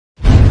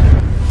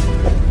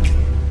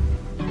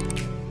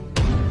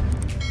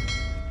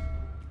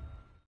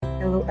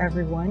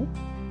everyone.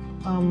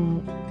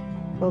 Um,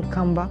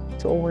 Welcome back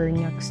to our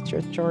next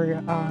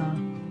tutorial,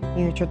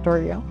 new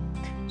tutorial.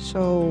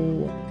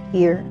 So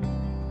here,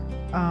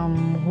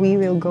 we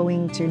will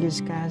going to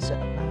discuss.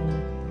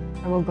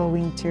 I will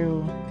going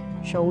to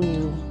show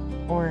you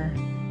or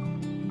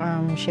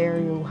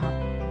share you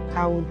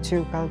how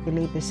to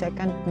calculate the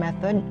second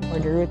method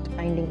or the root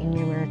finding in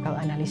numerical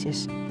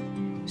analysis.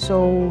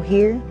 So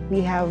here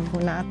we have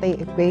naatay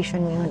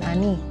equation ngayon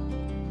ani.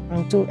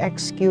 Ang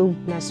 2x cubed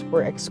plus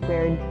 4x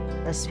squared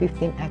plus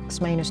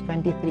 15x minus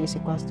 23 is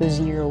equals to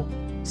 0.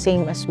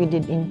 Same as we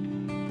did in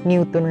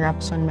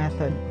Newton-Raphson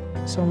method.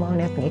 So,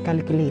 mauna itong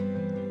i-calculate.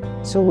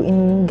 So,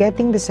 in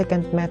getting the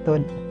second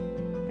method,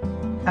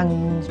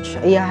 ang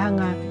iyaha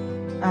nga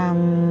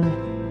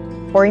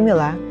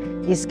formula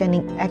is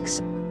kaning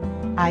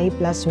xi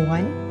plus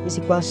 1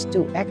 is equals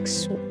to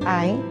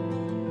xi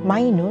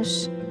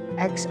minus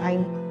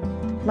xi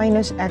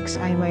minus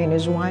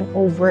 1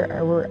 over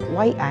our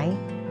yi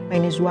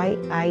minus yi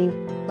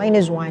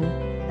minus 1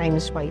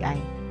 times yi.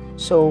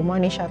 So, mo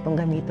ni siya itong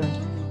gamiton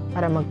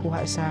para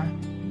magkuha sa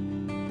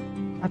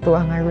ato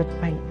ang root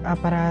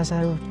para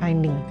sa root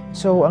finding.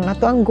 So, ang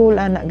ato ang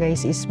goal ana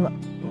guys is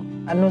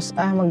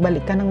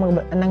magbalik ka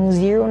ng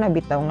 0 na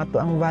bitaw ang ato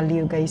ang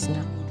value guys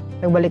na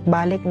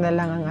nagbalik-balik na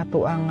lang ang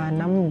ato ang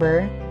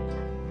number.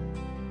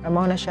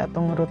 Mao na siya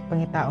atong root,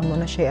 pangitaon mo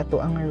na siya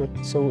ato ang root.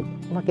 So,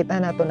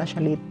 makita nato na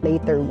siya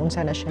later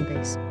unsa na siya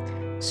guys.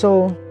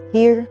 So,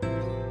 here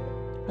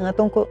ang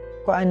atong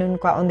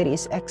kuaon diri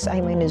is xi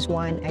minus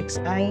 1,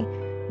 xi,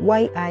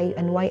 yi,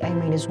 and yi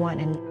minus 1,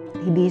 and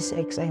this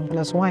xi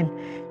plus 1.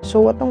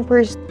 So, atong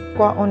first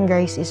kuaon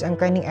guys is ang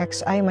kaning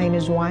xi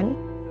minus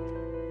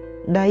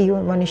 1,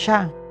 dayon mo ni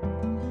siya.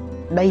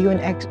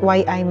 Dayon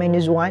yi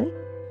minus 1,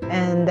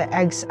 and the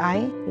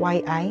xi,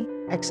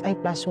 xi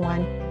plus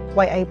 1,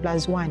 yi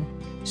plus 1.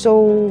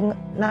 So,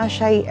 naa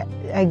siya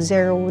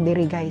x0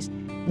 diri guys.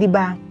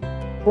 Diba?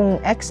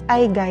 Kung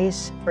xi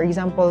guys, for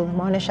example,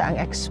 mao na siya ang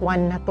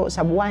x1 na to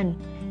sub 1.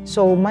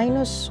 So,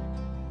 minus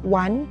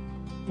 1,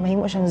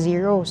 mahimo siyang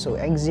 0. So,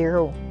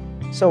 x0.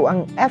 So,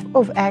 ang f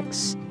of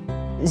x,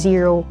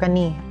 0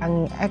 kani.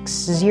 Ang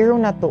x0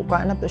 na to,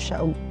 kuha na to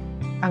siya.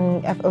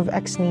 Ang f of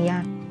x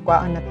niya,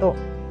 kuha na to.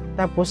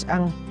 Tapos,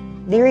 ang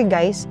diri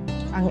guys,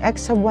 ang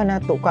x sub 1 na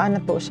to, kuha na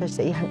to siya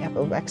sa ihang f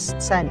of x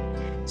sad.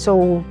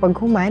 So, pag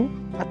human,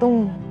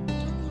 atong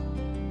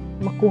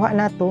makuha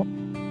na to,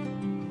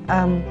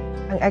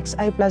 ang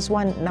xi plus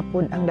 1 na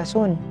pud ang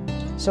dason.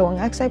 So, ang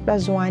xi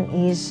plus 1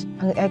 is,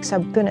 ang x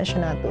sub 2 na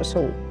siya nato.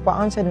 So,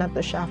 paon sad nato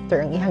siya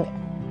after ang ihang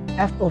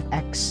f of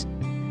x.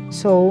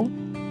 So,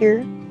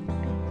 here,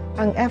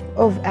 ang f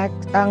of x,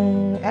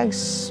 ang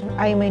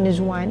xi minus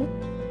 1,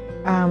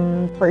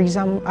 for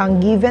example, ang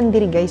given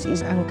diri guys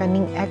is ang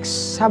kaning x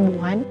sub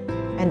 1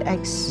 and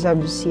x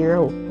sub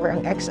 0, or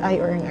ang xi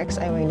or ang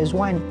xi minus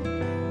 1.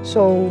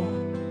 So,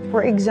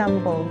 for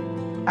example,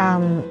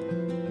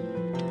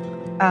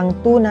 ang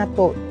 2 na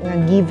to nga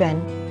given,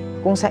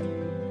 kung sa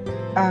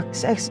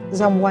x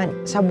sub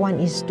 1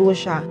 is 2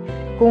 siya.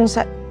 Kung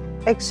sa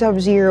x sub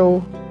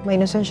 0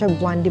 minusan siya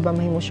 1, di ba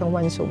mahimo siyang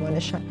 1, so mo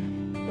na siya.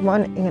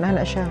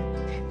 Ingana siya.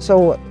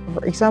 So,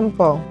 for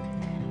example,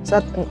 sa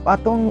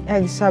atong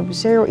x sub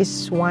 0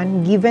 is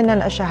 1, given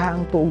na siya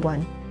ang 2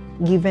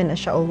 1. Given na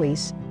siya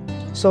always.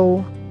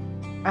 So,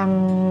 ang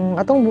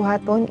atong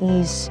buhaton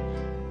is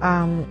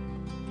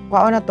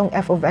kuha na tong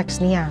f of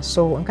x niya.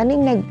 So, ang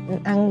kaning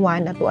ang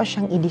 1 ato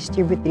siyang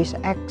i-distribute sa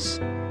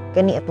x.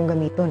 Kani atong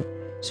gamiton.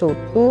 So,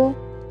 2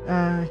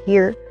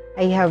 here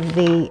I have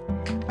the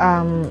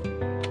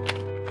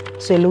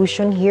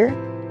solution here.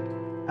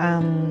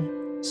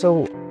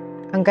 So,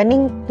 ang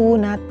kaning 2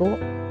 nato,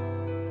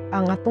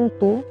 ang atong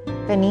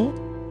 2 kani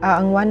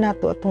ang 1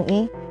 nato atong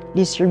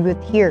i-distribute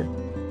here.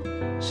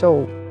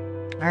 So,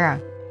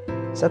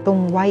 sa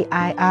atong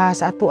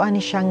sa ato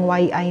ani siyang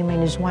yi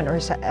minus 1 or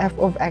sa f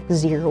of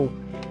x 0.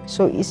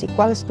 So, is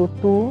equals to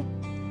 2.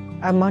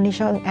 Mao ni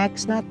siyang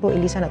x na to,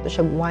 ilisa na to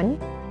siya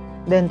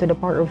 1. Then, to the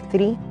power of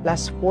 3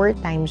 plus 4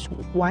 times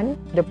 1,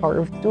 to the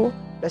power of 2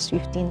 plus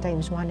 15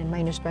 times 1, and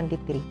minus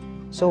 23.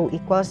 So,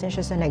 equals na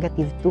siya sa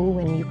negative 2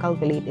 when you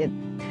calculate it.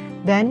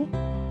 Then,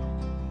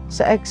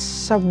 sa x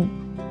sub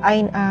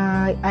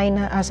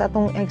sa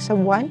atong x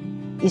sub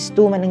 1 is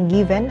 2 man ang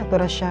given. Ato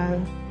ra siya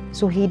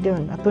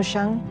suhidon. Ato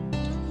siyang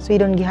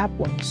suhidon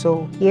gihapon.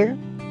 So, here,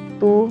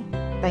 2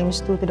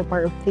 times 2 to the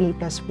power of 3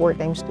 plus 4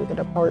 times 2 to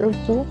the power of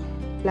 2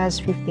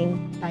 plus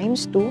 15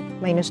 times 2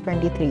 minus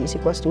 23 is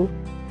equals to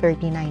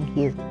 39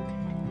 here.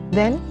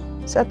 Then,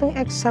 sa atong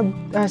x sub,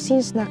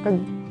 since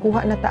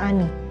nakagkuha na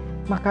taan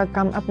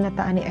maka-come up na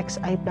taan ni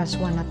xi plus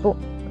 1 na to,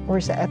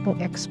 or sa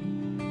atong x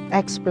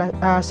plus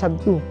sub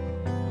 2.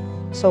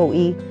 So,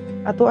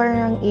 ato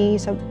arang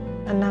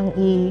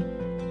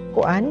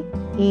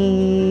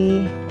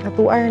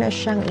ato na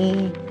siyang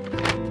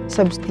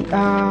substitute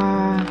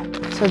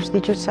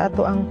sa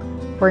ato ang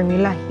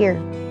formula here.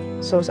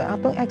 So, sa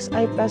atong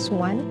xi plus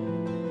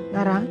 1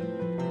 nara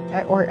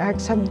or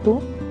x sub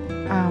 2,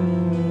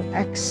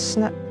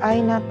 i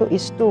na to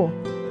is 2.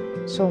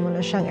 So,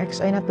 muna siyang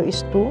xi na to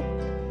is 2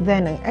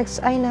 Then, ang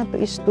xi na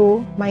to is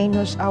 2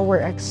 minus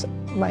our xi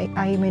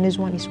minus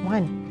 1 is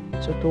 1.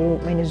 So,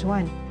 2 minus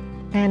 1.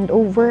 And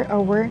over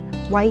our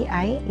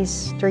yi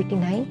is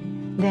 39.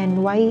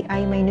 Then, yi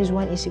minus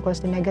 1 is equals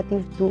to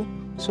negative 2.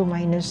 So,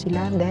 minus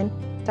sila. Then,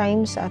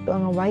 times sa ato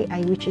ang yi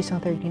which is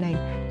ang 39.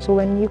 So,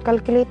 when you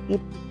calculate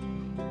it,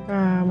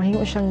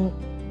 mahimo siyang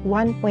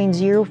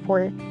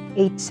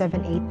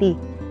 1.048780.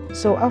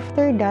 So,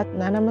 after that,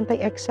 na naman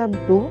tayo x sub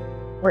 2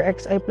 or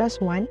xi plus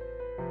 1,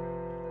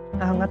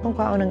 ang atong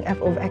kaon ng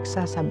f of x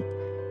sa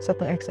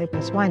itong xi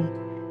plus 1.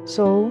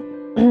 So,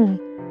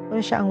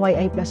 ano siya ang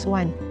yi plus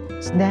 1.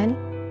 So, then,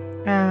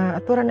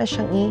 atura na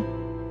siyang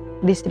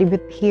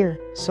i-distribute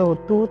here. So,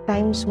 2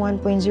 times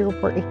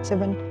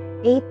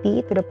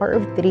 1.048780 to the power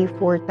of 3,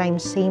 4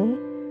 times same,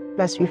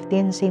 plus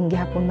 15, same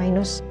gihapon,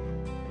 minus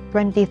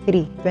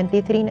 23.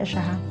 23 na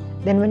siya ha.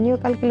 Then, when you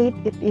calculate,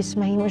 it is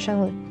mahimo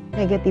siyang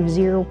negative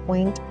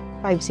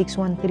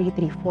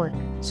 0.561334.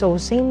 So,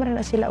 same ra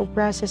na sila o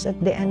process at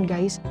the end,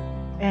 guys.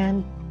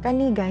 And,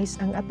 kani guys,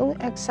 ang atong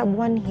x sub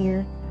 1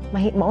 here,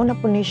 mauna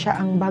po ni siya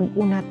ang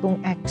bag-o na tong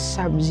x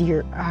sub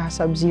 0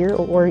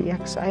 or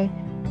xi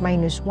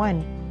minus 1.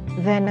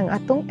 Then, ang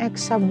atong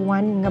x sub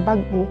 1 nga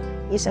bag-o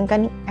is ang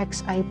kaning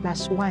xi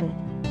plus 1.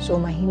 So,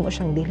 mahimo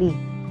siyang diri.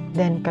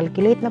 Then,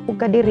 calculate na po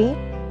ka diri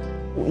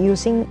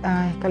using,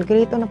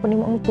 calculator na po ni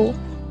mo ang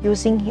 2.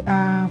 Using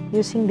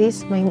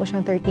this, mahimo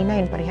siyang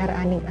 39. Parihara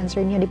aning answer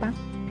niya, di ba?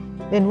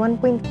 Then,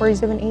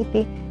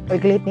 1.4780,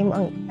 calculate nimo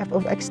ang f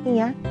of x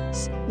niya.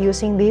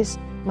 Using this,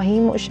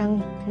 mahimo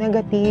siyang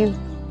negative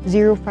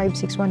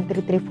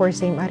 0.561334,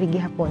 same ari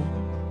gihapon.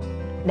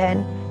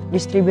 Then,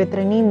 distribute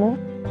rin nimo,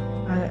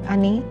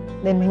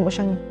 then mahimo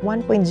siyang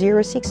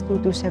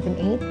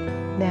 1.062278.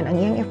 Then, ang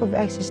iyang f of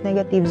x is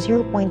negative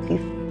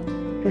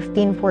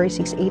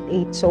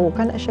 0.154688. So,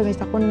 kana siya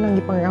guys, ako nang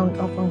gipang round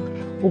off ang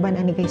uban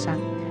ani guys ha.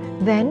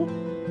 Then,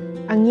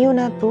 ang new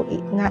na to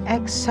nga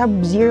x sub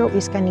 0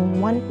 is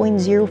kaning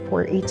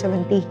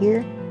 1.04870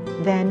 here.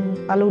 Then,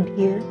 followed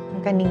here,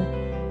 ang kaning,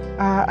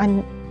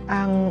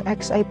 ang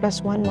xi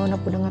plus 1, mao na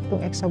po na nga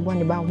itong x sub 1,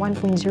 diba?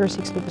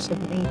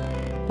 1.06278.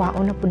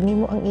 Kwao na po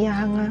nimo ang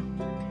iyaha nga,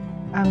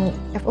 ang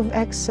f of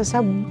x sa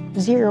sub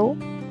 0,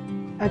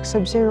 x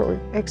sub 0 or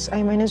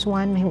xi minus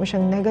 1, mahimo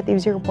siyang negative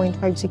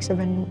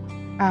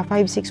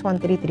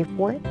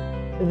 0.561334.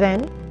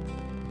 Then,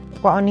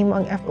 kuan nimo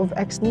ang f of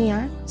x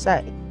niya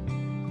sa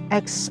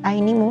xi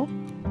nimo,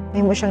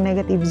 mahimo siyang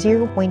negative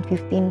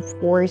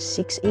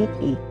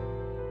 0.154688.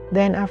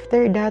 Then,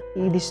 after that,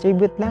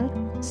 i-distribute lang,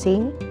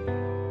 same,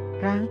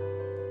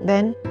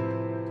 then,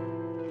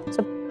 so,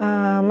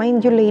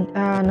 mind you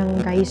nang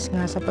guys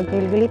nga, sa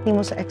pag-calculate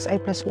nimo sa xi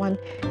plus 1,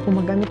 kung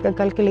magamit ka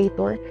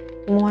calculator,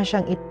 imuha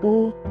siyang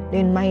 2,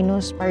 then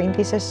minus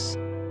parenthesis,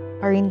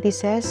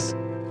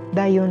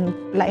 dayon,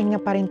 lain nga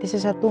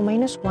parenthesis sa 2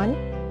 minus 1,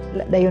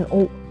 dayon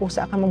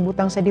usa ka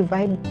magbutang sa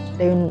divide,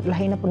 dayon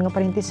lahi na pud nga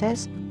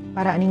parenthesis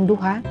para aning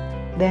duha,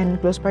 then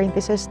close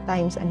parenthesis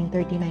times aning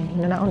 39.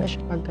 Hinanaon na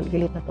siya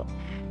pag-calculate na to.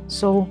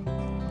 So,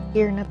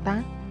 here na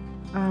ta,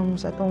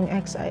 sa itong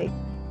xi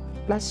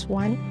plus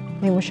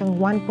 1, may mo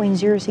siyang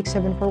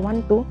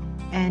 1.067412,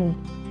 and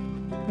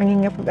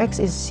ang f of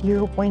x is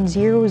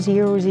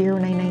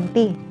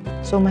 0.000990.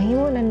 So,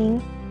 mahimo na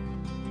ning,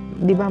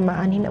 di ba,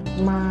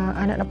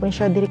 maana na po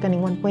siya diri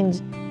kaning 1.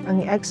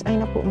 Ang xi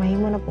na po,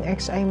 mahimo na pong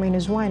xi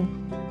minus 1.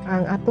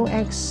 Ang atong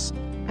xi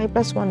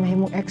plus 1,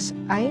 mahimong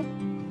xi.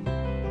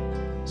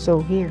 So,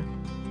 here.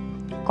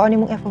 Kung ano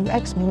mong f of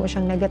x, mahimo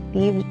siyang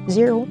negative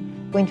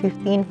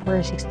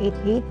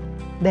 0.154688.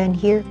 Then,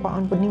 here, kung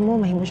ano nimo,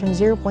 mahimo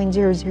siyang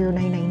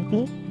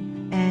 0.00990.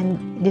 And,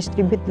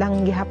 distribute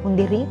lang gihapon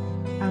diri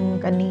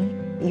ang kaning,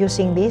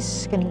 using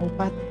this, kaning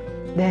upat.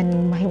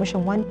 Then, mahimo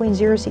siyang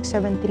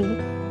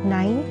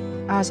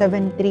 1.06739,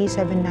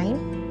 7379.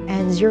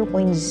 And 0.00.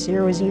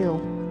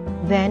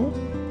 Then,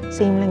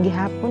 same lang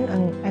gihapon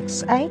ang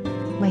xi,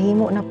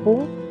 mahimo na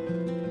po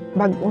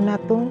bag-o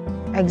na tong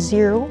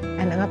x0,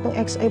 and ang atong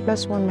xi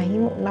plus 1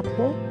 mahimo na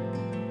po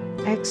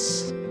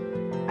xi.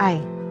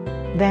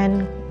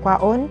 Then,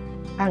 kwaon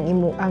ang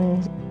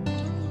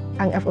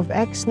f of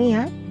x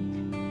niya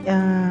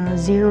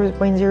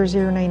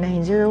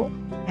 0.00990,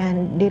 and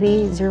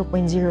diri 0.00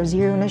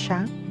 na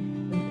siya.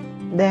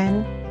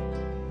 Then,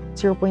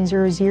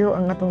 0.00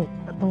 ang atong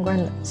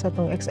sa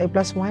itong xi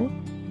plus 1.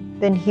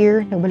 Then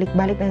here,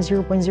 nagbalik-balik ng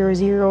 0.00,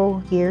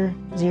 here,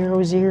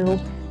 0.0.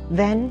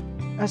 Then,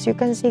 as you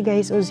can see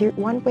guys,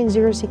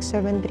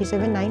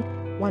 1.067379,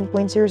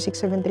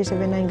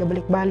 1.067379,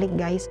 gabalik-balik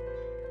guys.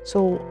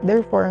 So,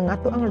 therefore, ang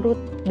root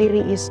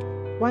diri is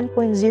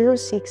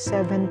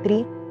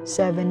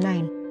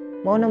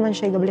 1.067379. Mao naman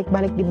siya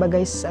gabalik-balik, diba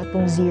guys, sa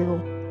atong 0,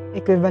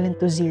 equivalent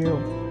to 0.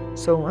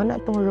 So, ano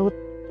atong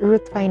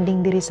root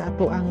finding diri sa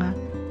ato ang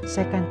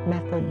second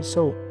method.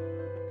 So,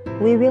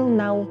 we will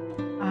now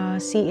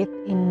see it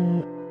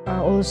in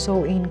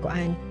also in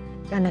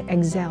kanang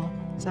Excel,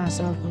 sa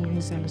cellphone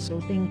Excel.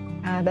 So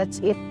that's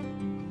it,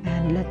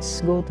 and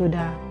let's go to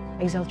the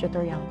Excel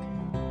tutorial.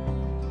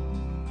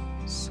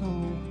 So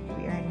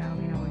we are now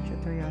in our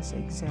tutorials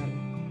Excel.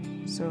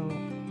 So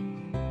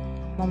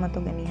moment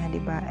to ganiha,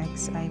 diba?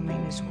 Xi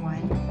minus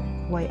 1,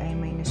 yi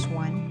minus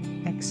 1,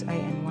 xi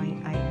and yi,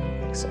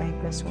 and xi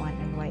plus 1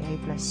 and yi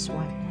plus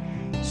 1.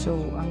 So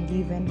ang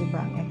given,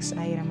 diba, ang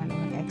xi raman o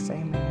ang xi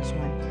minus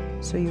 1.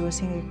 So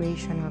using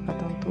equation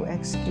makatong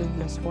 2x cubed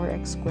plus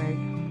 4x squared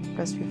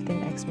plus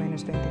 15x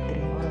minus 23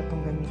 mo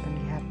atong gamiton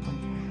gihapon.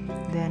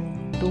 Then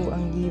 2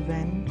 ang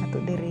given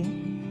ato diri,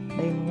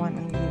 then 1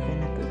 ang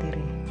given ato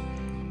diri.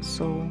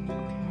 So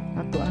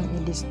ato ang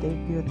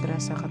i-distribute ra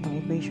sa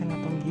katong equation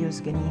atong gius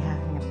ganiha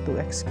nga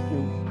 2x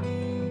cubed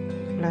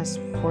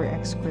plus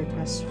 4x squared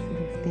plus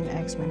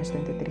 15x minus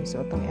 23.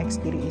 So atong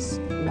x diri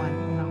is 1.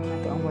 Una ko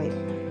nato ang y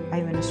I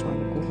minus 1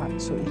 kuha.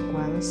 So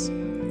equals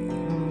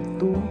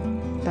 2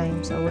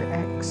 times our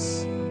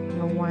x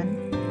na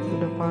 1 to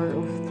the power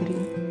of 3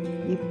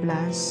 i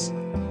plus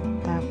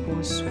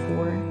tapos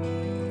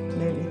 4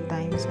 then i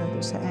times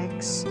nato sa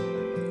x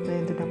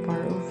then to the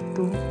power of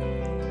 2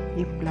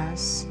 i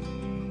plus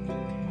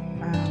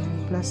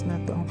plus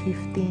nato ang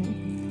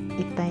 15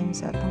 i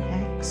times atong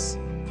x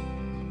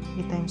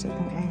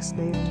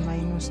then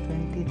minus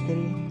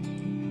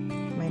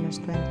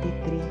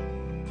 23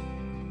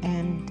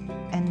 and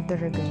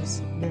enter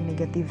guys, then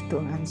negative 2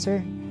 ang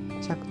answer.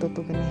 Sakto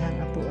to ganihang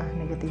ato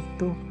negative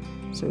 2.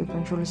 So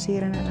i-control C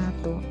ra na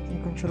nato,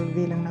 i-control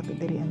V lang nato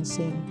diri ang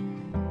same.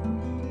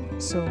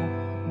 So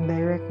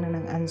direct na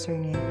ng answer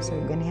niya. So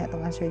ganiha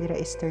tong answer dira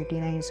is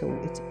 39. So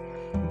it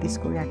is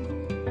correct.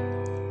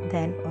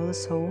 Then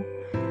also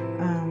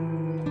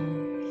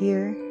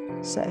here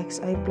sa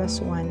xi plus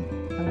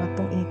 1, ang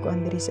atong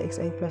ikuan diri sa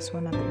xi plus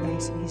 1 nato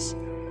guys is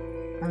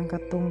ang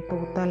katong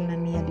total na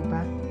niya,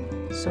 diba?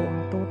 So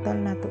ang total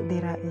nato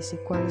dira is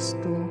equals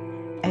to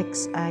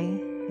xi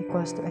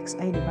equals to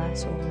xi, diba?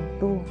 So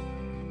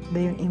 2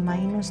 dayon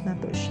i-minus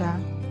nato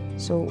siya.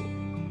 So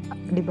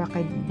diba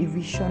kay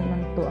division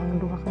man to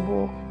ang duha ka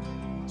buok.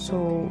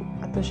 So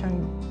ato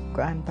siyang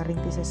kuan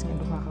parenthesis nga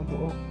duha ka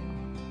buok.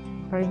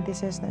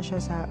 Parenthesis na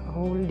siya sa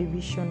whole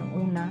division ng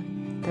una,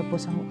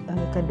 tapos ang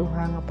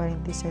ikaduha nga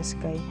parenthesis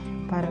kay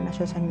para na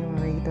siya sa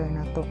numerator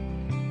nato.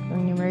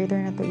 Ang numerator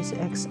nato is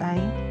xi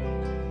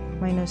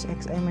minus 1.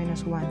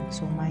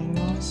 So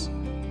minus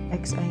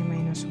xi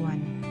minus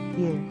 1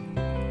 here.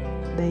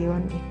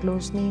 Dayon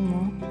i-close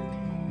nimo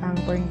ang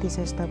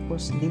parenthesis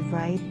tapos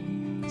divide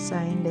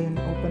sign, dayon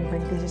open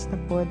parenthesis na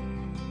pod,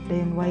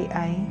 dayon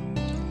yi,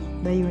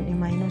 dayon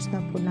i-minus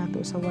na pod nato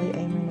sa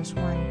yi minus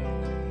 1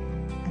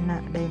 ana,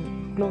 dayon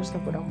close na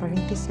pod ang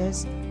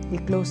parenthesis,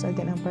 i-close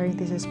again ang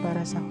parenthesis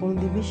para sa whole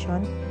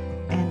division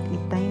and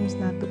i-times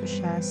nato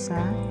siya sa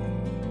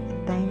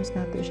yi.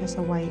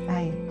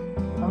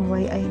 Ang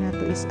yi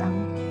nato is ang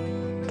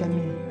ang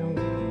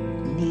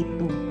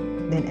d2,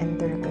 then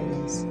enter ka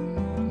guys.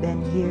 Then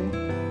here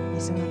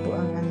is ang nato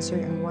ang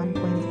answer ang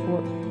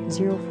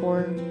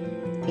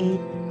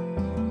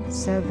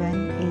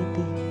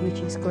 1.04087080,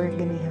 which is correct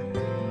ganiha.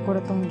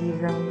 Kura tong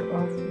gi-round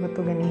off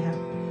bato ganiha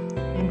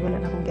and wala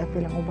na akong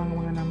gi-apil ang ubang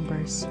mga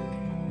numbers.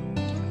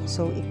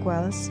 So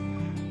equals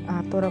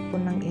tura po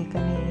nang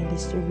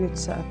i-distribute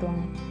sa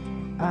atong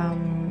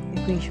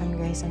equation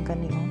guys ang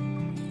kanino,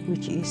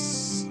 which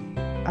is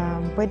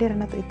pwede ra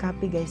nato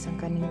i-copy guys ang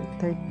kaning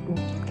third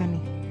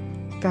kani.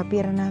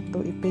 Copy ra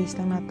nato, i-paste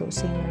lang nato,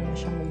 same ra na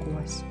siya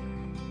magbuwas.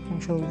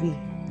 Control V.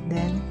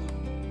 Then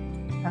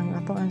ang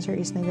atong answer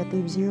is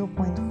negative 0.5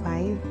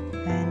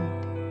 and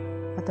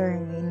ato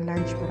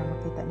i-enlarge para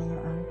makita ninyo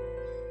ang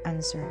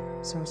answer.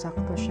 So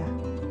sakto siya.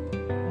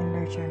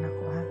 Enlarge ra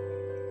nako ha.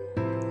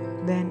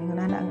 Then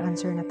ingon na ang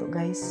answer nato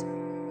guys.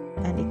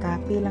 And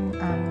i-copy lang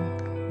ang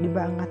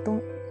diba ang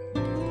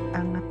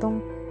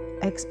atong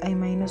xi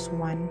minus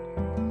 1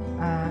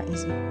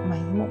 is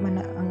mahimo man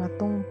na ang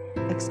atong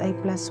xi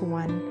plus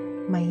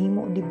 1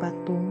 mahimo diba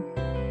tong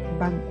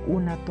bag-o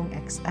na tong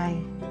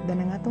xi,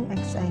 then ang atong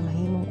xi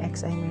mahimong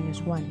xi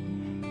minus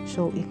 1.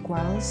 So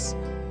equals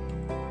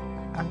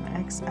ang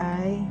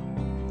xi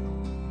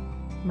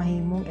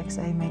mahimong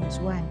xi minus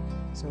 1.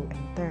 So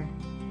enter.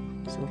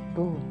 So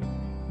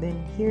 2. Then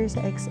here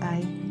sa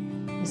xi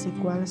is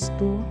equals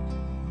to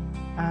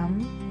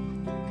ang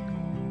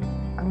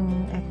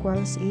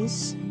equals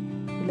is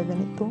ila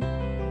ganito.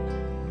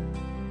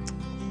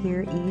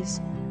 Here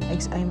is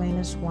xi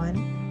minus 1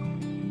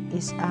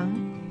 is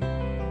ang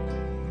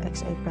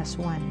xi plus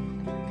 1.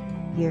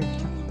 Here,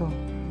 sakto.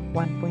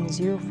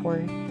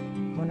 1.04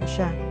 muna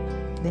siya.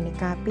 Then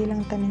i-copy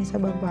lang tanin sa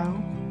babaw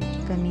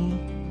kani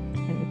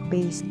and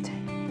i-paste.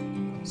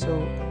 So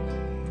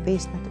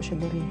paste na to siya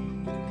diri.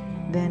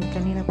 Then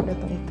kanina po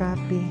itong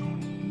i-copy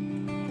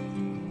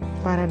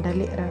para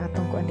dali ra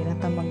atong kuan din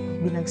atang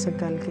binagsag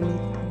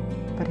calculate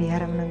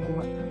pariharam ng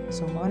guwa.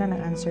 So mao na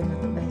ang answer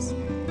nato guys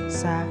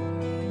sa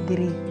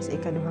diri sa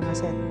ikaduha nga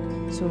set.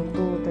 So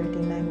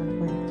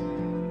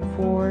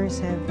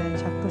 239.47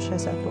 sakto siya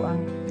sa ato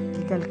ang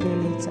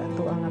i-calculate sa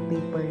ato ang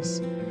papers.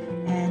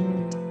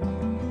 And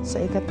sa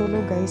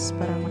ikatulo guys,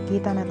 para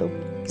makita nato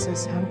sa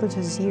hangtod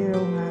sa zero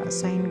nga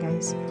sign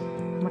guys,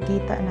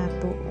 makita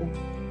nato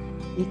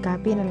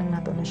i-copy na lang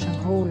nato na siyang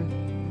whole.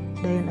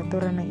 Dayon ato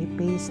ra nang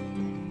i-paste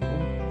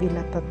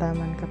pila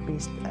tataman ka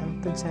paste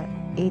antod sa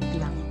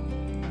 8 lang.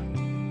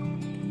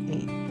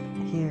 8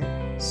 here.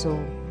 So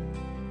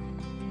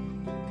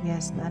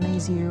yes, nanay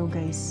 0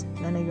 guys.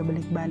 Nanay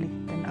gabalik-balik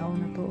tanaw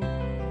na to.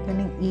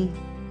 Kaning e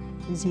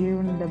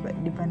 0 na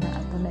di ba na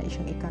ato na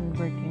siyang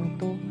i-convert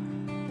into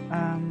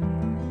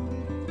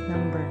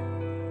number.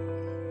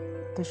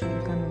 Ito siya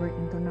i-convert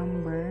into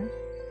number.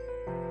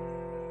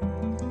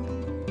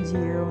 0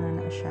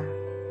 na siya.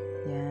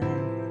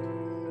 Yan.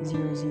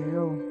 0,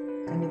 0.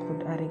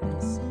 Kanipod ari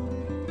guys.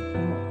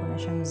 Imo ko na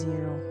siyang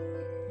 0.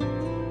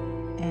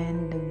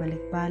 And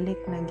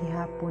nagbalik-balik na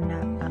gihapon na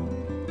ang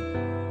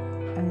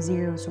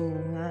 0. So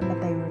nga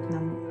natay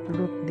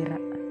root dira.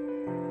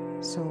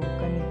 So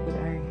kanipod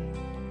ari.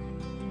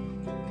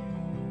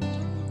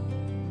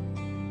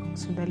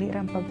 So dali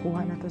ram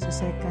pagkuha na to sa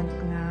second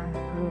nga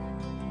root.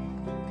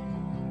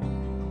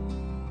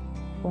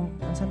 Kung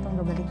sa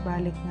itong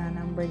gabalik-balik nga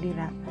number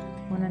dira,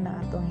 muna na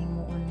atong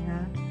himuon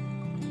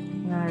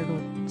nga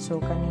root. So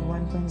kaning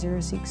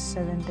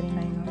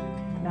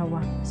 1.06739 nawa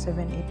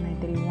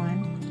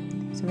 78931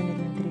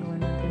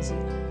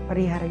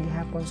 pareha ra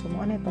gihapon. So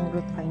mo na itong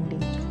root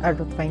finding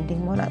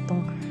mo na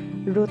itong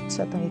root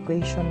sa itong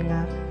equation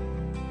nga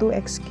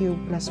 2x cubed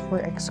plus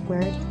 4x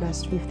squared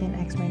plus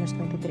 15x minus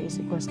 23 is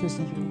equals to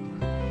 0.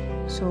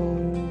 So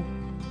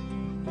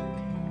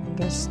I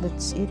guess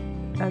that's it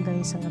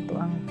guys. Ang ito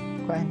ang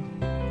kuan.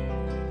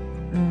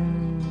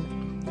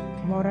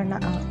 Mora na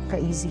ang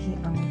ka-easy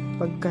ang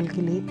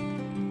pag-calculate.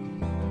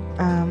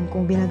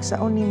 Kung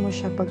binagsaon nimo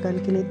siya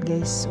pag-calculate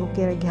guys,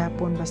 okay ra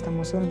gihapon basta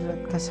mo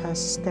sunod ka sa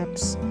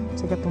steps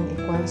sa katong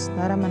equals.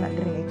 Nara man na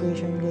diri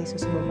equation guys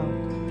sa babaw.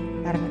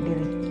 Nara na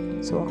diri.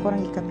 So ako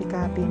rang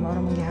ikapi-kapi,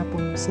 mora man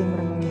gihapon, same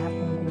ra man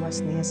gihapon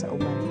gumas niya sa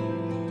uban.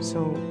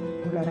 So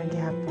wala ra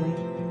gihapon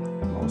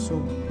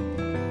mausog.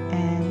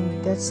 And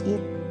that's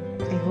it.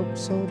 I hope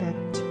so that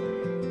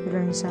you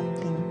learn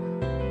something.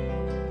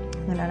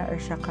 Nalala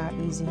siya ka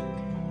easy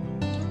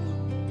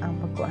ang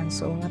pagkuan.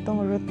 So nga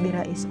tong root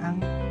dira is ang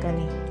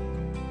kani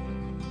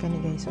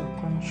guys. So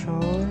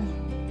control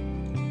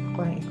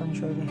ako rin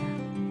i-control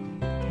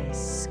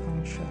guys.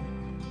 Control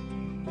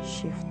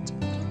shift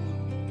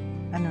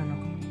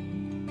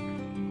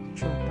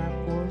so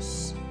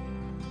tapos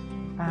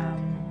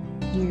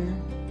here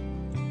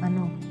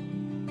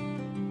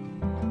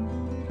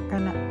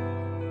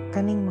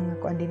kaning mga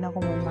kuan din ako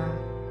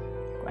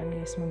kuan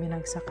guys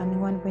mabinagsa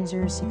kaning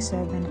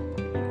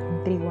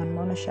 1.06731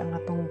 mo na siya ang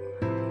atong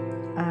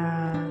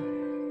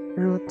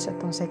root sa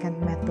atong second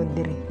method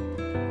diri.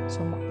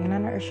 So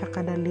inana siya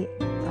kadali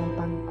ang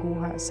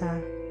pagkuha sa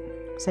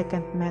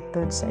second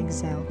method sa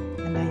Excel,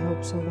 and I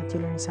hope so that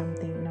you learn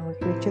something in our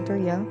quick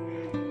tutorial.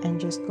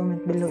 And just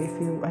comment below if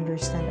you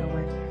understand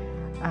our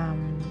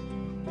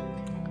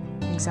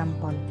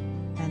example.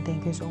 And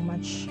thank you so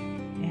much,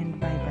 and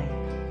bye bye.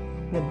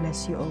 God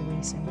bless you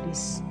always, and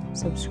please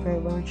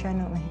subscribe our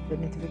channel and hit the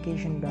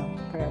notification bell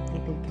para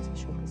updated ka sa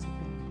show.